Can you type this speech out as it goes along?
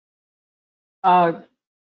Uh,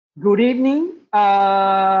 Good evening.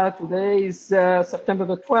 Today is September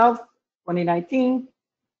the 12th, 2019,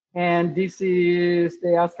 and this is the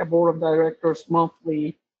ASCA Board of Directors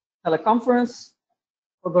monthly teleconference.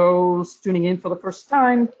 For those tuning in for the first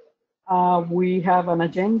time, we have an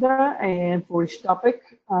agenda, and for each topic,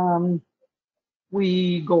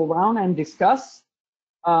 we go around and discuss,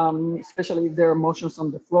 especially if there are motions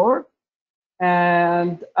on the floor.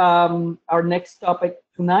 And our next topic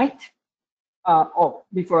tonight,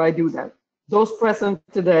 before I do that, those present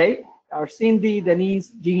today are Cindy, Denise,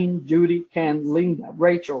 Jean, Judy, Ken, Linda,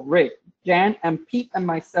 Rachel, Rick, Jan, and Pete, and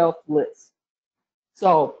myself, Liz.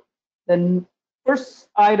 So the first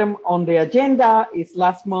item on the agenda is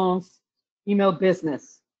last month's email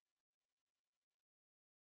business.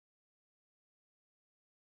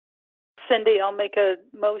 Cindy, I'll make a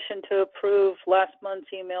motion to approve last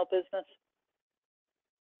month's email business.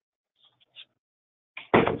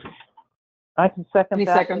 I can second Any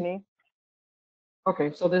that, second? Denise.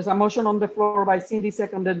 Okay, so there's a motion on the floor by Cindy,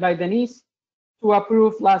 seconded by Denise, to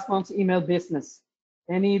approve last month's email business.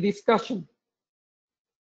 Any discussion?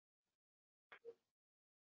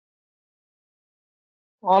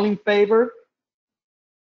 All in favor?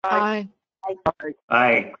 Aye.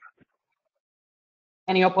 Aye.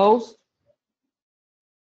 Any opposed?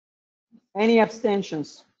 Any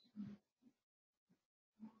abstentions?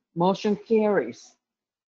 Motion carries.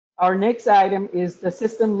 Our next item is the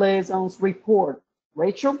System Liaison's report.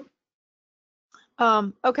 Rachel?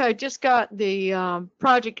 Okay, just got the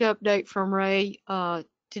project update from Ray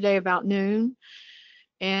today about noon.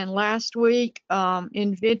 And last week,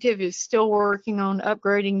 Inventive is still working on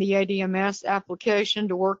upgrading the ADMS application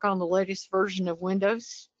to work on the latest version of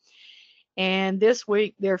Windows. And this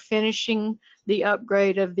week, they're finishing the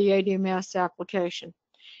upgrade of the ADMS application.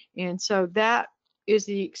 And so that is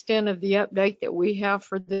the extent of the update that we have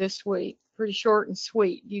for this week. Pretty short and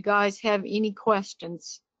sweet. Do you guys have any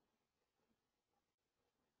questions?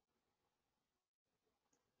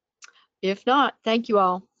 If not, thank you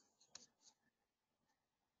all.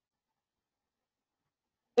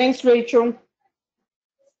 Thanks, Rachel.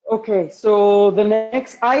 Okay, so the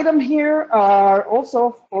next item here are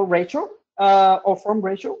also for Rachel, or from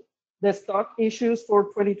Rachel, the stock issues for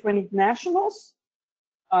 2020 nationals.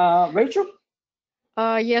 Rachel?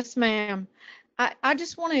 Yes, ma'am. I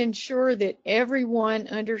just want to ensure that everyone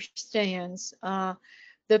understands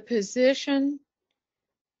the position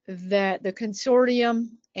that the consortium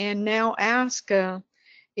and now ASCA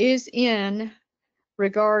is in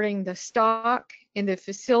regarding the stock and the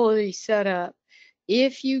facility setup.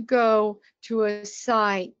 If you go to a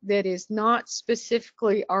site that is not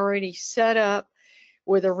specifically already set up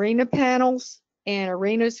with arena panels and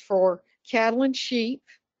arenas for cattle and sheep,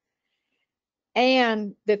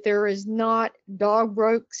 and that there is not dog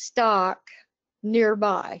broke stock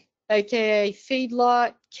nearby, aka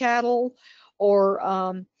feedlot cattle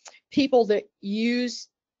or people that use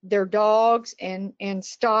their dogs and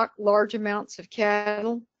stock large amounts of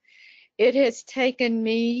cattle. It has taken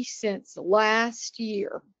me since last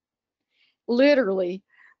year, literally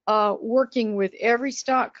working with every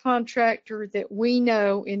stock contractor that we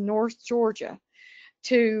know in North Georgia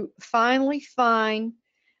to finally find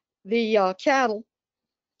the cattle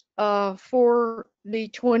for the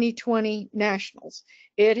 2020 nationals.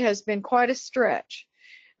 It has been quite a stretch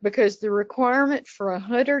because the requirement for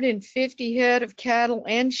 150 head of cattle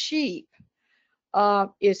and sheep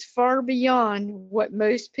is far beyond what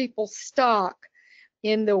most people stock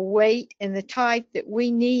in the weight and the type that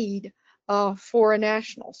we need for a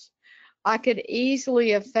nationals. I could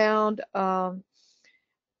easily have found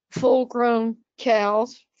full-grown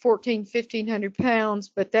cows, 1,500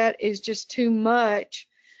 pounds, but that is just too much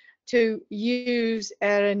to use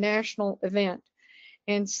at a national event.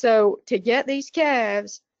 And so to get these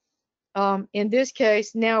calves, in this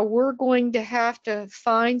case, now we're going to have to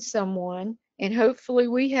find someone, and hopefully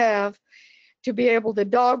we have, to be able to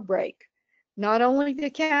dog break not only the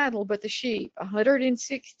cattle but the sheep,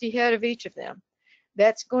 160 head of each of them.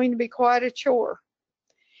 That's going to be quite a chore.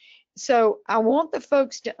 So I want the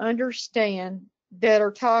folks to understand that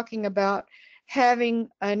are talking about having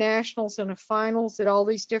a nationals and a finals at all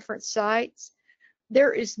these different sites.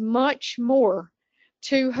 There is much more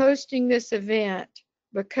to hosting this event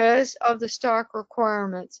because of the stock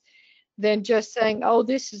requirements than just saying, oh,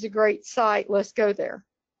 this is a great site, let's go there.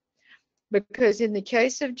 Because in the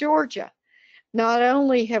case of Georgia, not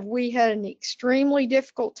only have we had an extremely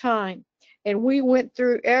difficult time, and we went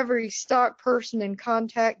through every stock person in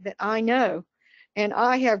contact that I know, and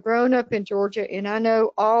I have grown up in Georgia and I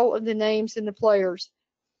know all of the names and the players,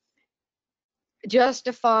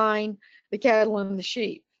 justifying the cattle and the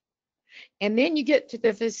sheep. And then you get to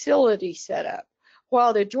the facility setup.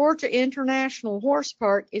 While the Georgia International Horse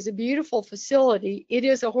Park is a beautiful facility, it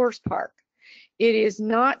is a horse park. It is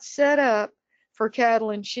not set up for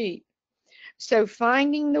cattle and sheep. So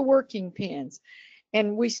finding the working pens,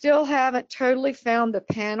 and we still haven't totally found the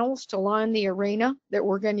panels to line the arena that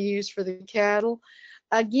we're going to use for the cattle,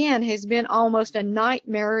 again, has been almost a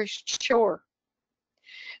nightmarish chore.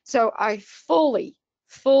 So I fully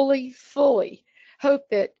hope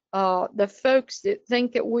that the folks that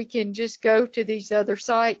think that we can just go to these other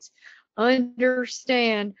sites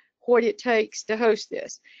understand what it takes to host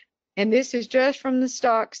this. And this is just from the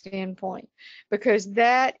stock standpoint, because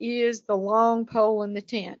that is the long pole in the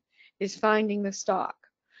tent, is finding the stock.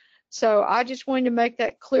 So I just wanted to make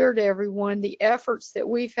that clear to everyone, the efforts that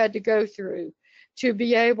we've had to go through to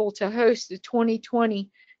be able to host the 2020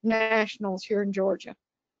 Nationals here in Georgia.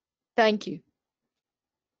 Thank you.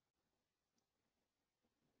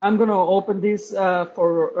 I'm going to open this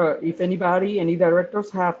for if any directors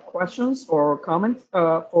have questions or comments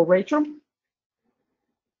for Rachel.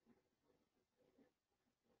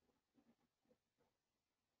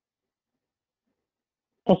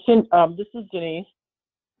 This is Denise.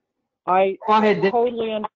 I Go ahead.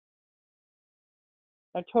 totally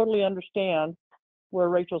understand where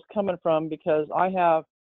Rachel's coming from, because I have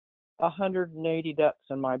 180 ducks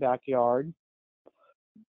in my backyard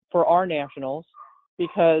for our nationals,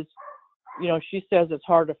 because, you know, she says it's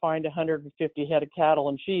hard to find 150 head of cattle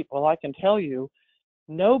and sheep. Well, I can tell you,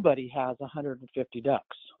 nobody has 150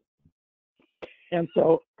 ducks. And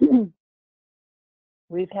so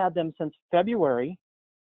we've had them since February,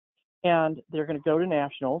 and they're going to go to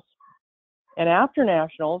nationals. And after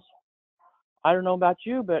nationals, I don't know about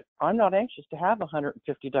you, but I'm not anxious to have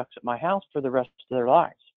 150 ducks at my house for the rest of their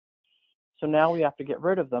lives. So now we have to get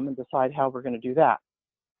rid of them and decide how we're going to do that.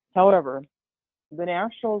 However, the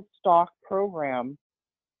National Stock Program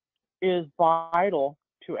is vital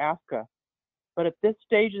to ASCA. But at this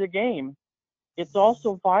stage of the game, it's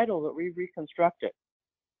also vital that we reconstruct it.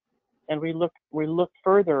 And we look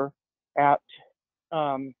further at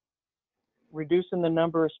reducing the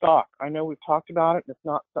number of stock. I know we've talked about it, and it's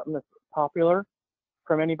not something that's popular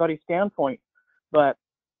from anybody's standpoint. But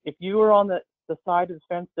if you were on the side of the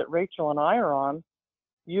fence that Rachel and I are on,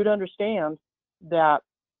 you'd understand that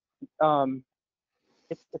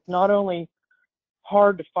it's not only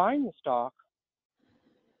hard to find the stock,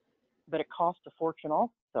 but it costs a fortune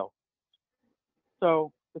also.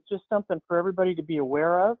 So it's just something for everybody to be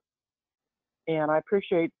aware of. And I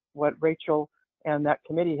appreciate what Rachel and that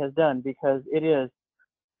committee has done, because it is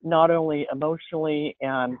not only emotionally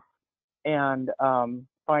and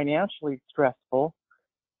financially stressful,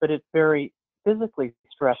 but it's very physically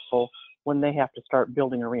stressful when they have to start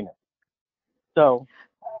building arenas. So,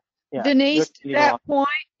 yeah. Denise, to that point,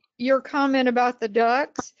 your comment about the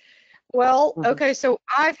ducks, well, okay, so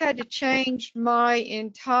I've had to change my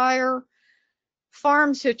entire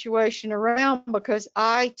farm situation around, because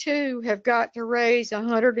I too have got to raise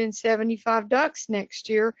 175 ducks next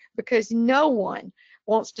year, because no one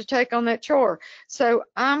wants to take on that chore. So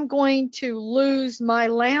I'm going to lose my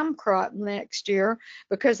lamb crop next year,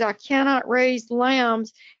 because I cannot raise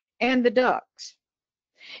lambs and the ducks.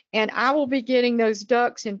 And I will be getting those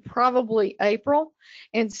ducks in probably April.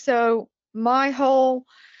 And so my whole,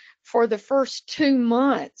 for the first 2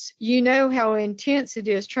 months, you know how intense it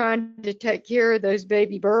is trying to take care of those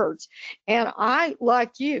baby birds. And I,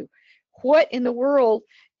 like you, what in the world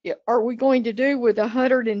are we going to do with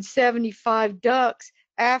 175 ducks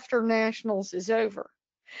after nationals is over?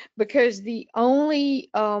 Because the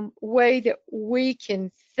only way that we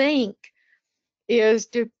can think is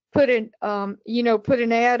to put an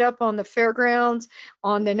ad up on the fairgrounds,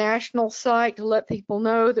 on the national site, to let people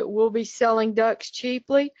know that we'll be selling ducks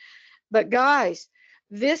cheaply. But guys,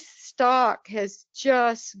 this stock has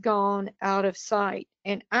just gone out of sight,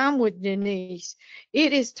 and I'm with Denise.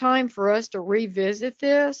 It is time for us to revisit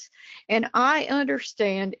this, and I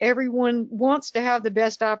understand everyone wants to have the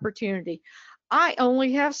best opportunity. I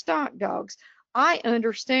only have stock dogs. I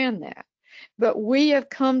understand that, but we have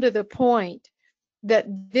come to the point that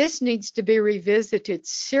this needs to be revisited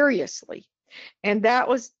seriously. And that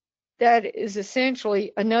is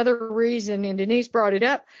essentially another reason, and Denise brought it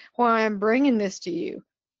up, why I'm bringing this to you.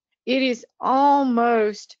 It is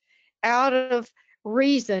almost out of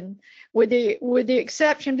reason, with the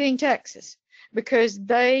exception being Texas, because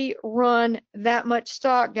they run that much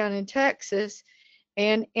stock down in Texas,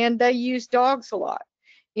 and they use dogs a lot.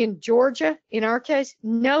 In Georgia, in our case,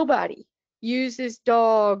 nobody uses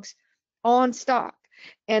dogs on stock.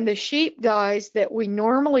 And the sheep guys that we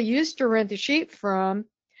normally used to rent the sheep from,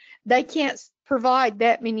 they can't provide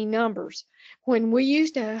that many numbers. When we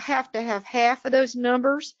used to have half of those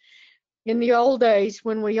numbers in the old days,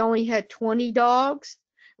 when we only had 20 dogs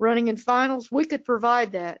running in finals, we could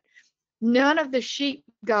provide that. None of the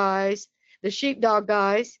sheepdog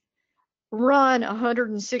guys run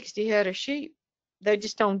 160 head of sheep. They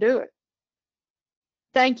just don't do it.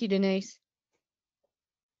 Thank you, Denise.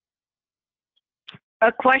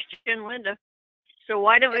 A question, Linda. So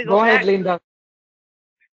why don't we Go go ahead, back? Linda.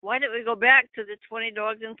 Why don't we go back to the 20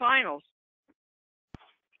 dogs in finals?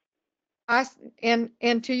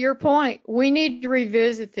 And to your point, we need to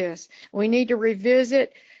revisit this. We need to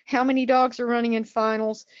revisit how many dogs are running in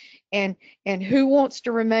finals and who wants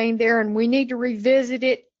to remain there. And we need to revisit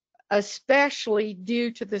it, especially due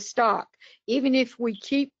to the stock. Even if we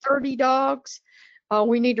keep 30 dogs,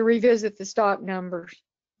 we need to revisit the stock numbers.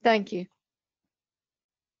 Thank you.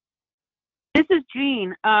 This is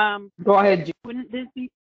Jean. Go ahead, Jean.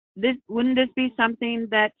 Wouldn't this be something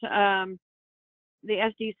that the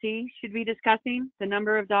SDC should be discussing, the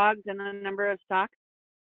number of dogs and the number of stock?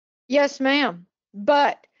 Yes, ma'am.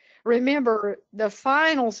 But remember, the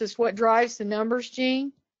finals is what drives the numbers,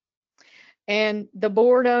 Jean. And the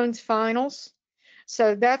board owns finals.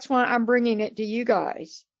 So that's why I'm bringing it to you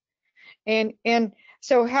guys. And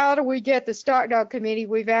so how do we get the stock dog committee?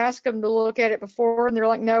 We've asked them to look at it before, and they're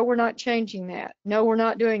like, no, we're not changing that. No, we're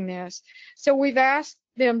not doing this. So we've asked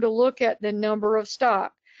them to look at the number of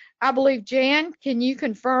stock. I believe, Jan, can you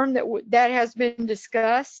confirm that that has been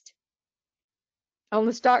discussed on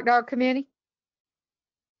the stock dog committee?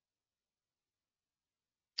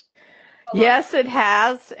 Yes, it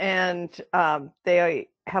has, and they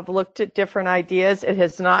have looked at different ideas. It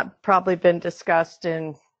has not probably been discussed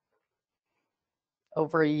in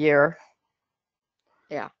over a year.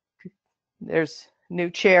 Yeah. There's new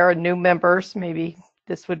chair and new members. Maybe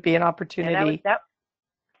this would be an opportunity. Yeah,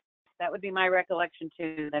 that would be my recollection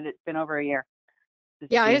too, that it's been over a year.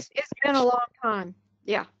 Yeah, it's been a long time.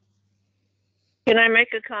 Yeah. Can I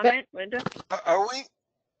make a comment, Linda? Are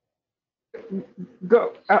we?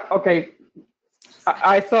 Go. Okay.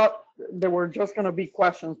 I thought there were just going to be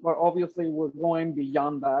questions, but obviously we're going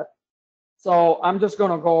beyond that. So I'm just going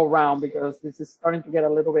to go around because this is starting to get a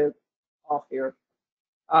little bit off here.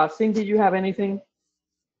 Cindy, you have anything?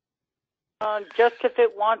 Just if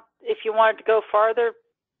you wanted to go farther,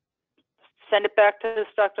 send it back to the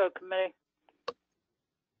stock dog committee.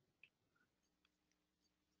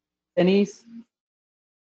 Denise?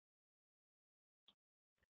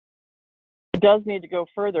 It does need to go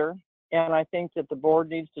further, and I think that the board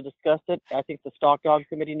needs to discuss it. I think the stock dog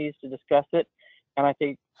committee needs to discuss it, and I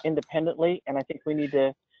think independently, and I think we need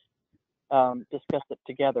to discuss it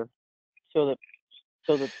together, so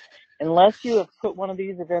that unless you have put one of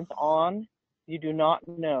these events on, you do not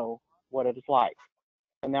know what it is like,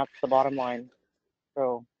 and that's the bottom line.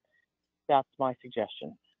 So that's my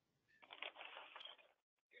suggestion.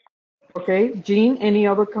 Okay, Jean, any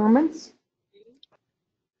other comments?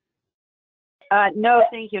 No,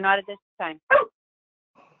 thank you, not at this time.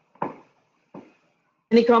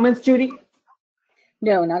 Any comments, Judy?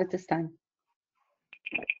 No, not at this time.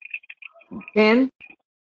 Ken?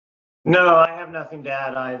 No, I have nothing to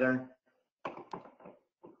add either.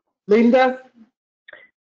 Linda?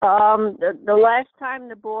 The last time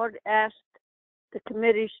the board asked the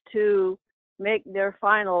committees to make their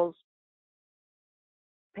finals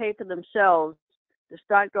pay for themselves, the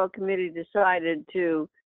stock dog committee decided to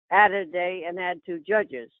add a day and add 2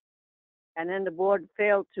 judges. And then the board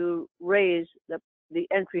failed to raise the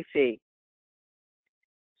entry fee.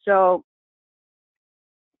 So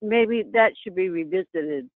maybe that should be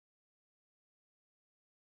revisited.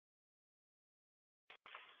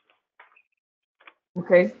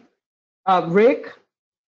 Okay. Rick?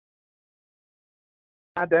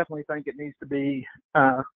 I definitely think it needs to be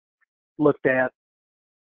looked at.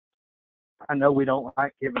 I know we don't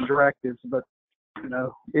like giving directives, but you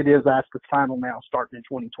know, it is ASCA's final now, starting in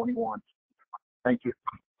 2021. Thank you.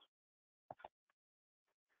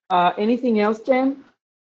 Anything else, Jen?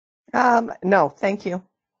 No, thank you.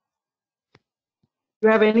 You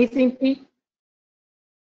have anything, Pete?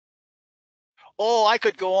 Oh, I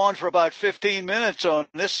could go on for about 15 minutes on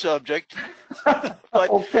this subject, but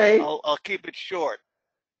okay. I'll keep it short.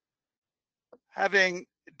 Having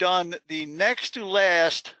done the next to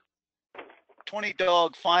last 20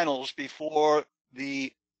 dog finals before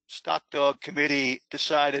the stock dog committee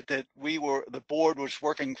decided that the board was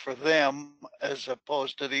working for them as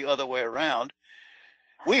opposed to the other way around,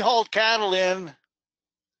 we hauled cattle in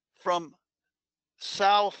from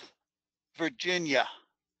South Virginia.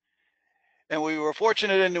 And we were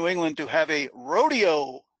fortunate in New England to have a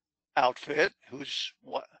rodeo outfit who's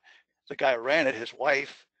the guy who ran it, his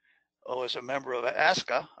wife, was a member of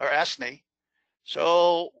ASCA or ASNI.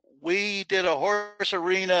 So we did a horse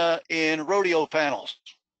arena in rodeo panels.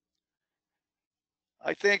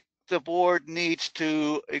 I think the board needs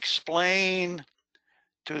to explain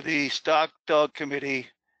to the stock dog committee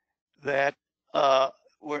that that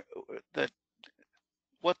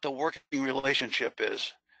what the working relationship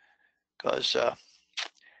is, because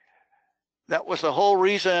that was the whole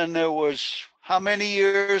reason there was how many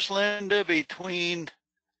years, Linda, between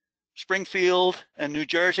Springfield and New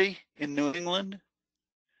Jersey in New England?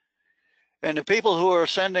 And the people who are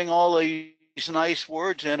sending all these nice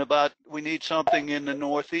words in about we need something in the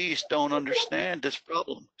Northeast don't understand this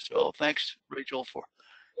problem. So thanks, Rachel, for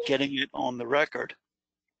getting it on the record.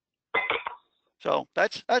 So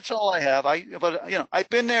that's all I have. But you know, I've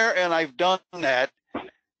been there and I've done that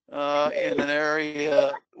in an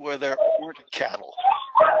area where there weren't cattle.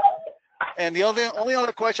 And the only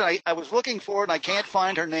other question I was looking for, and I can't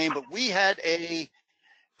find her name, but we had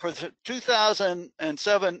for the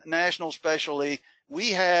 2007 National Specialty, we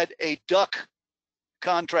had a duck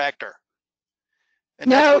contractor.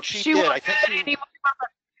 And that's No, what she did. I think she,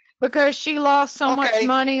 because she lost so much Okay.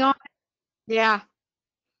 money on it. Yeah.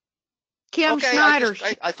 Kim okay, Snyder.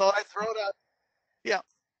 I thought I'd throw it out. Yeah.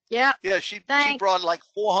 Yeah, she Thanks. brought like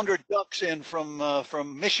 400 ducks in from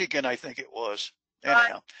Michigan, I think it was.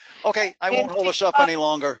 Anyhow, okay, I won't hold us up any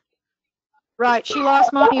longer. Right. She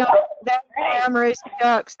lost money on that. I'm raising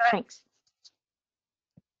ducks. Thanks.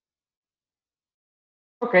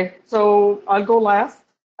 Okay, so I'll go last.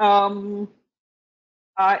 I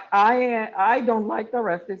don't like the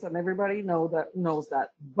directives, and everybody knows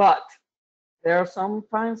that. But they are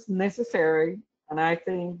sometimes necessary, and I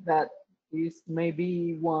think that this may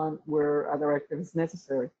be one where a directive is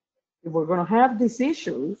necessary. If we're going to have these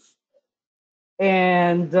issues,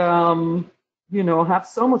 and have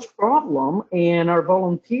so much problem, and our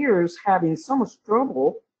volunteers having so much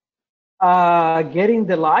trouble getting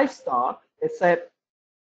the livestock, except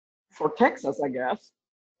for Texas, I guess,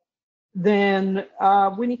 then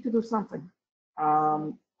we need to do something.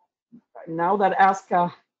 Now that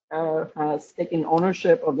ASCA has taken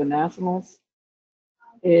ownership of the nationals,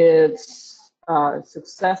 its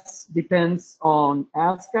success depends on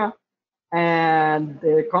ASCA, and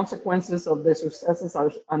the consequences of the successes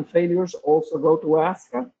and failures also go to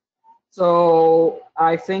ASCA. So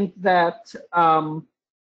I think that,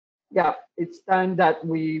 it's time that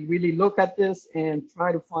we really look at this and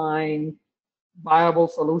try to find viable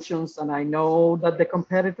solutions. And I know that the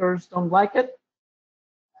competitors don't like it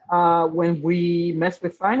when we mess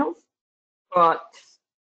with finals, but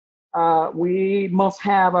we must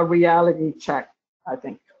have a reality check, I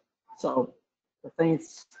think. So the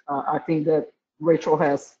things, I think that Rachel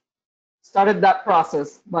has started that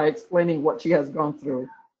process by explaining what she has gone through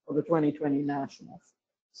for the 2020 Nationals.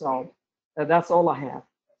 So that's all I have.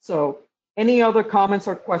 So any other comments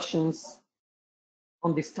or questions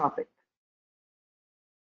on this topic?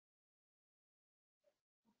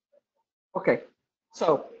 Okay,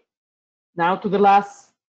 so now to the last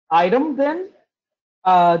item then.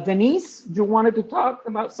 Denise, you wanted to talk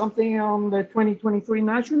about something on the 2023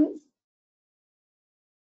 Nationals?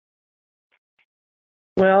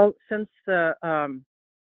 Well, since the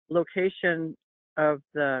location of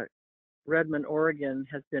the Redmond, Oregon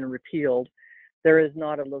has been repealed, there is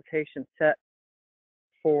not a location set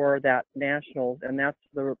for that Nationals, and that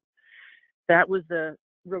was the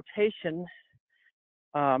rotation.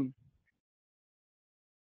 The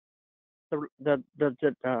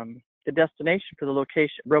destination for the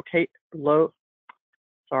location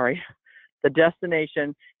the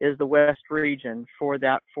destination is the West region for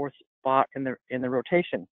that fourth spot in the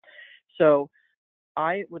rotation. So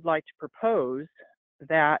I would like to propose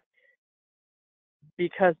that,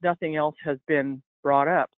 because nothing else has been brought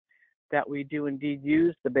up, that we do indeed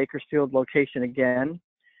use the Bakersfield location again.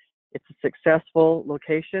 It's a successful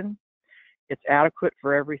location. It's adequate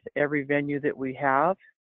for every venue that we have.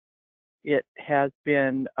 It has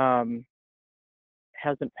been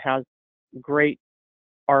has great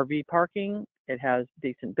RV parking. It has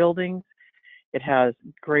decent buildings. It has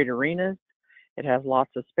great arenas. It has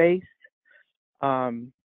lots of space.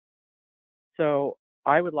 So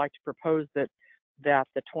I would like to propose that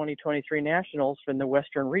the 2023 Nationals from the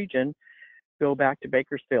Western region go back to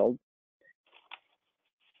Bakersfield.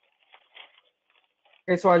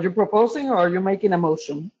 Okay, so are you proposing or are you making a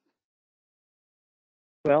motion?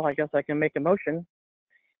 Well, I guess I can make a motion.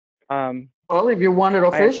 Well, if you want it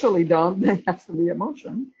officially done, then it has to be a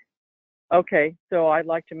motion. Okay, so I'd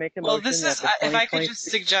like to make a motion. Well, this is, if I could just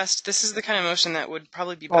suggest, this is the kind of motion that would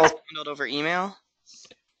probably be best handled over email.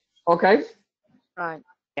 Okay. Right.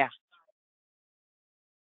 Yeah.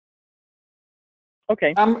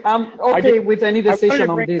 Okay. I'm okay with any decision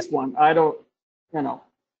on this one. I don't, you know.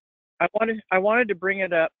 I wanted to bring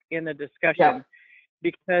it up in the discussion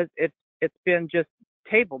because it's been just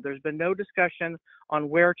tabled. There's been no discussion on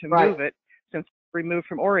where to move it since removed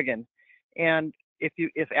from Oregon. And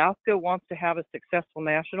if ASCA wants to have a successful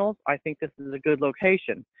nationals, I think this is a good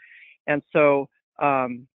location. And so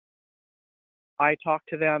I talked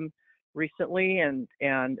to them recently, and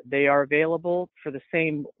they are available for the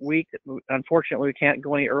same week. Unfortunately, we can't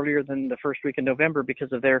go any earlier than the first week in November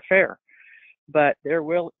because of their fair, but they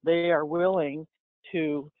are willing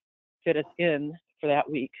to fit us in for that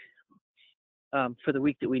week, for the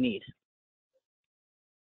week that we need.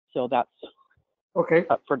 So that's okay.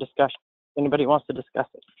 Up for discussion. Anybody wants to discuss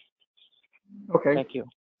it? Okay. Thank you.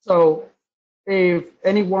 So if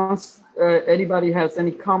anybody has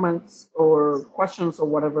any comments or questions or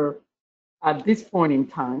whatever at this point in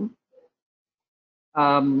time,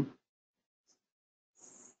 I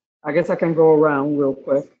guess I can go around real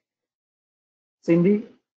quick. Cindy?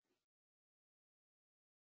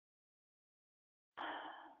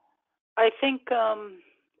 I think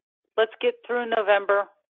let's get through November.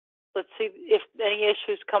 Let's see if any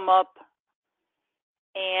issues come up,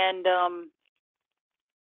 and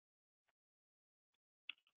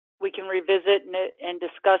we can revisit and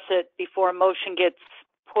discuss it before a motion gets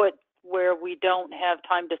put where we don't have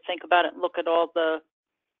time to think about it and look at all the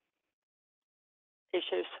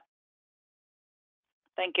issues.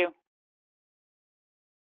 Thank you.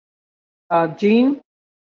 Jean?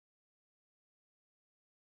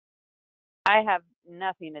 I have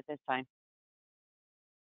nothing at this time.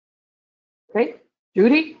 Okay.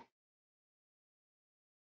 Judy?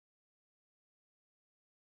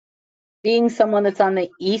 Being someone that's on the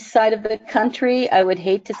east side of the country, I would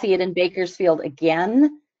hate to see it in Bakersfield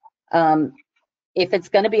again. If it's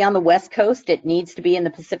going to be on the West Coast, it needs to be in the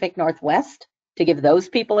Pacific Northwest to give those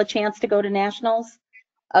people a chance to go to nationals.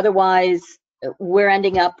 Otherwise, we're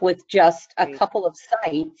ending up with just a couple of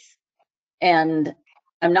sites. And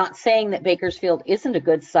I'm not saying that Bakersfield isn't a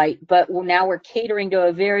good site, but now we're catering to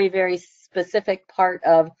a very, very specific part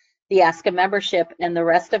of the ASCA membership, and the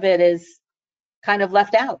rest of it is kind of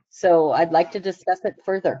left out. So I'd like to discuss it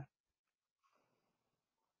further.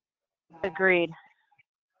 Agreed.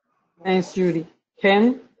 Thanks, Judy.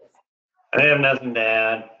 Ken? I have nothing to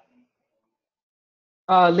add.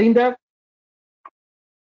 Linda?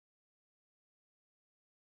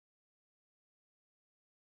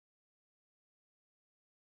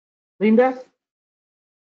 Linda?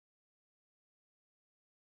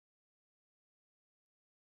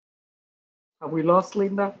 Have we lost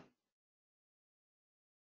Linda?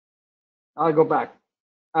 I'll go back.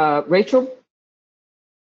 Rachel?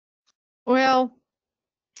 Well,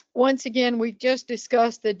 once again, we just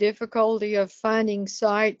discussed the difficulty of finding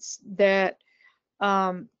sites that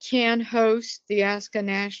can host the ASCA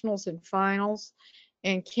Nationals and Finals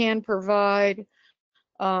and can provide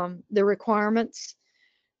the requirements.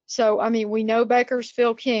 So, I mean, we know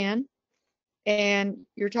Bakersfield can, and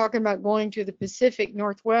you're talking about going to the Pacific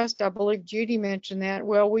Northwest. I believe Judy mentioned that.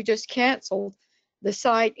 Well, we just canceled the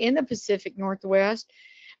site in the Pacific Northwest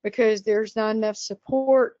because there's not enough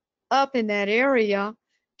support up in that area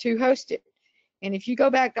to host it. And if you go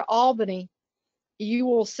back to Albany, you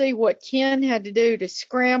will see what Ken had to do to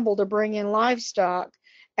scramble to bring in livestock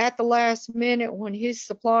at the last minute when his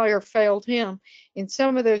supplier failed him. And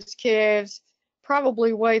some of those calves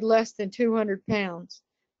probably weighed less than 200 pounds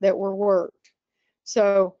that were worked.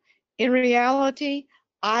 So in reality,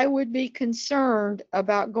 I would be concerned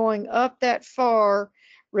about going up that far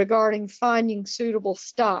regarding finding suitable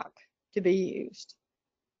stock to be used.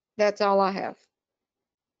 That's all I have.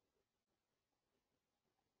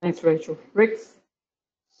 Thanks, Rachel. Rick?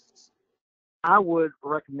 I would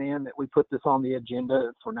recommend that we put this on the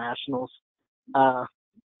agenda for nationals. I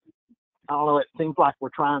don't know, it seems like we're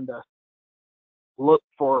trying to look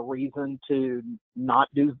for a reason to not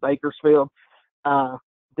do Bakersfield.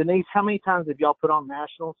 Denise, how many times have y'all put on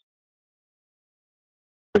nationals?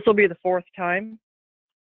 This will be the fourth time.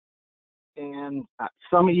 And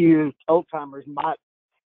some of you old timers might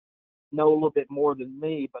know a little bit more than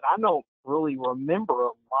me, but I don't really remember a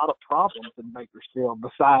lot of problems in Bakersfield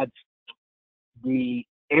besides the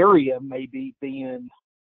area maybe being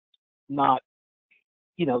not,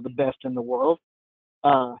 the best in the world.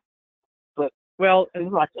 But well, as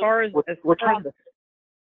far as we're trying to.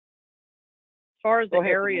 As far as the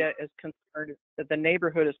area is concerned, that the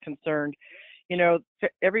neighborhood is concerned,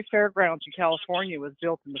 every fairgrounds in California was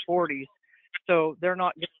built in the 40s, so they're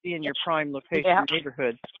not going to be in your prime location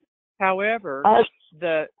neighborhood. However,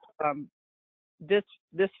 this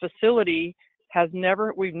facility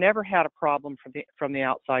we've never had a problem from the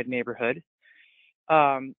outside neighborhood.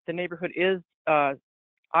 The neighborhood is,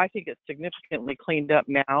 I think it's significantly cleaned up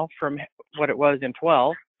now from what it was in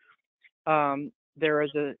 12. There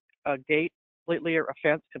is a gate, a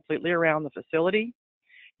fence completely around the facility.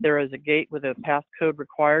 There is a gate with a passcode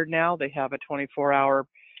required now. They have a 24-hour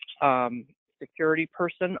security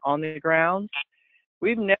person on the grounds.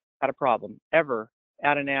 We've never had a problem ever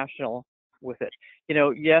at a national with it. You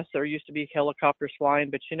know, yes, there used to be helicopters flying,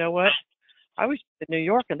 but you know what? I was in New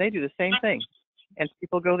York and they do the same thing, and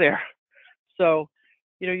people go there. So,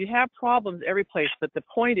 you know, you have problems every place, but the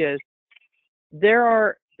point is there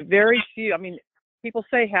are very few. I mean, people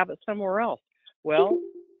say have it somewhere else. Well,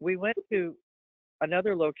 we went to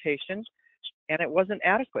another location and it wasn't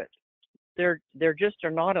adequate. There just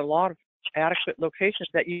are not a lot of adequate locations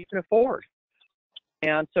that you can afford.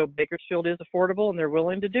 And so Bakersfield is affordable and they're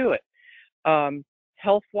willing to do it.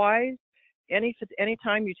 Health-wise,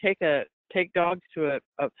 anytime you take dogs to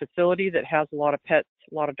a facility that has a lot of pets,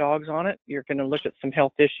 a lot of dogs on it, you're going to look at some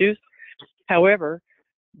health issues. However,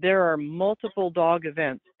 there are multiple dog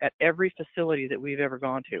events at every facility that we've ever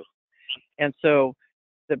gone to. And so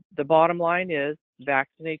the bottom line is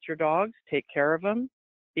vaccinate your dogs, take care of them,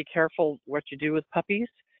 be careful what you do with puppies,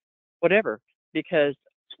 whatever, because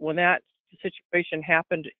when that situation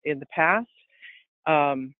happened in the past,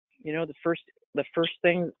 you know, the first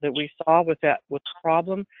thing that we saw with the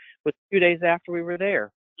problem was 2 days after we were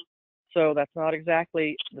there. So that's not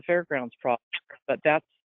exactly the fairgrounds problem, but that's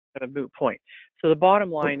a moot point. So the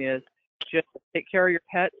bottom line is just take care of your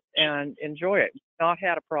pets and enjoy it. Not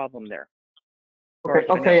had a problem there.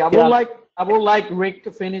 Okay. I would like Rick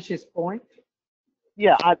to finish his point.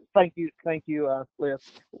 Yeah, thank you, Liz.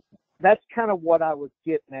 That's kind of what I was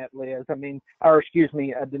getting at, Liz. I mean, or excuse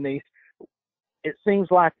me, Denise. It seems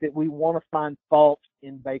like that we want to find fault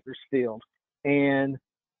in Bakersfield, and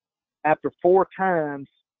after 4 times,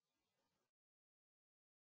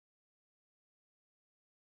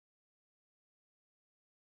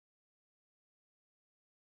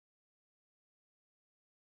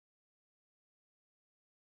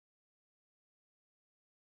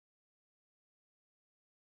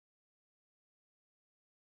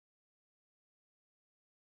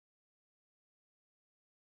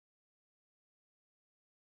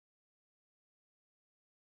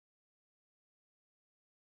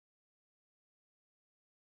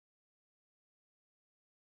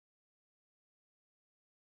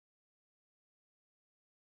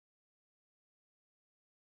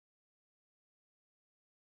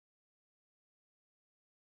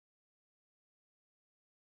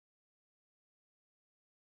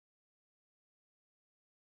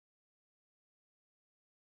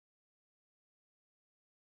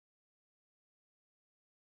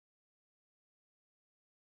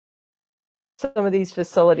 some of these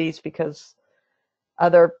facilities because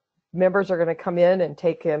other members are going to come in and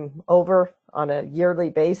take him over on a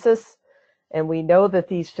yearly basis. And we know that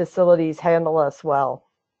these facilities handle us well.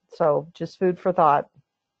 So just food for thought.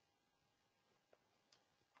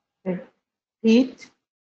 Pete?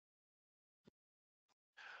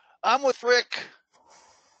 I'm with Rick.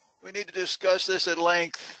 We need to discuss this at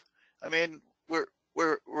length. I mean,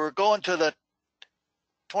 we're going to the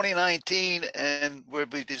 2019 and we'll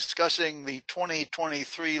be discussing the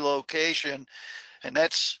 2023 location, and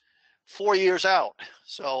that's 4 years out.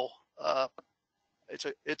 So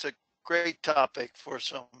it's a great topic for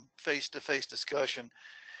some face-to-face discussion.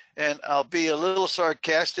 And I'll be a little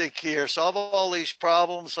sarcastic here. Solve all these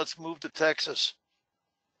problems. Let's move to Texas.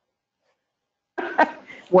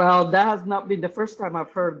 Well, that has not been the first time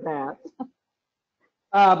I've heard that.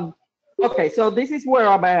 Okay, so this is where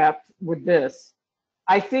I'm at with this.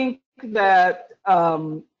 I think that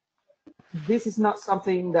this is not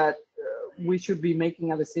something that we should be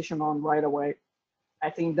making a decision on right away. I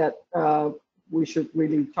think that we should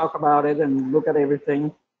really talk about it and look at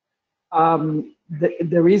everything.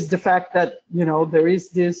 There is the fact that, you know, there is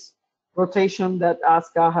this rotation that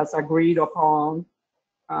ASCA has agreed upon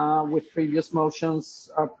with previous motions,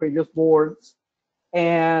 previous boards.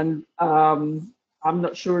 And I'm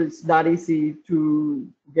not sure it's that easy to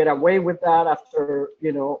get away with that after,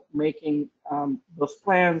 you know, making those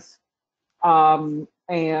plans.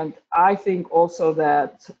 And I think also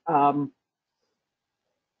that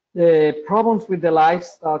the problems with the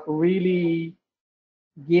livestock really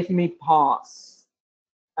give me pause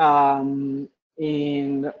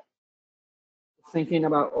in thinking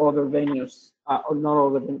about other venues, or not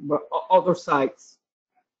other venues, but other sites.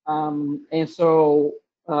 And so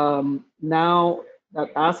now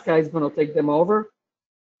that ASCA is going to take them over,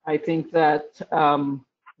 I think that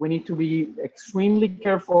We need to be extremely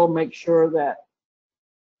careful, make sure that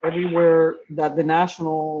everywhere that the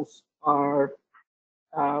nationals are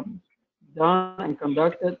done and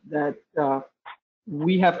conducted, that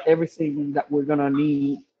we have everything that we're gonna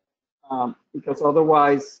need, because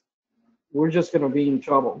otherwise we're just gonna be in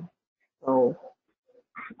trouble. So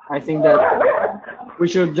I think that we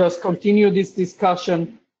should just continue this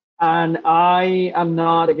discussion, and I am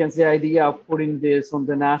not against the idea of putting this on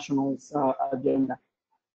the nationals agenda.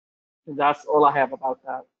 That's all I have about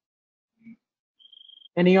that.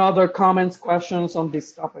 Any other comments, questions on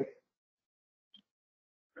this topic?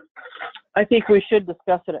 I think we should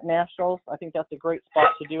discuss it at nationals. I think that's a great spot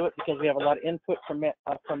to do it because we have a lot of input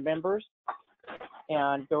from members,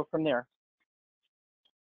 and go from there.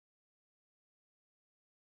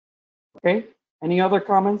 Okay, any other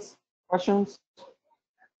comments, questions?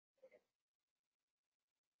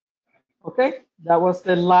 Okay, that was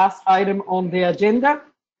the last item on the agenda.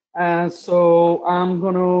 So I'm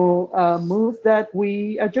gonna move that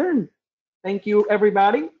we adjourn. Thank you,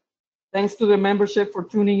 everybody. Thanks to the membership for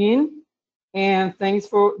tuning in, and thanks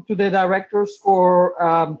to the directors for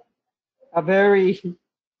a very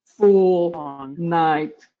full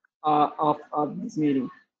night of this meeting.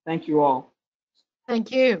 Thank you all.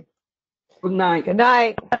 Thank you. Good night. Good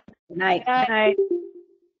night. Night. Night.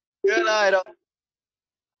 Good night.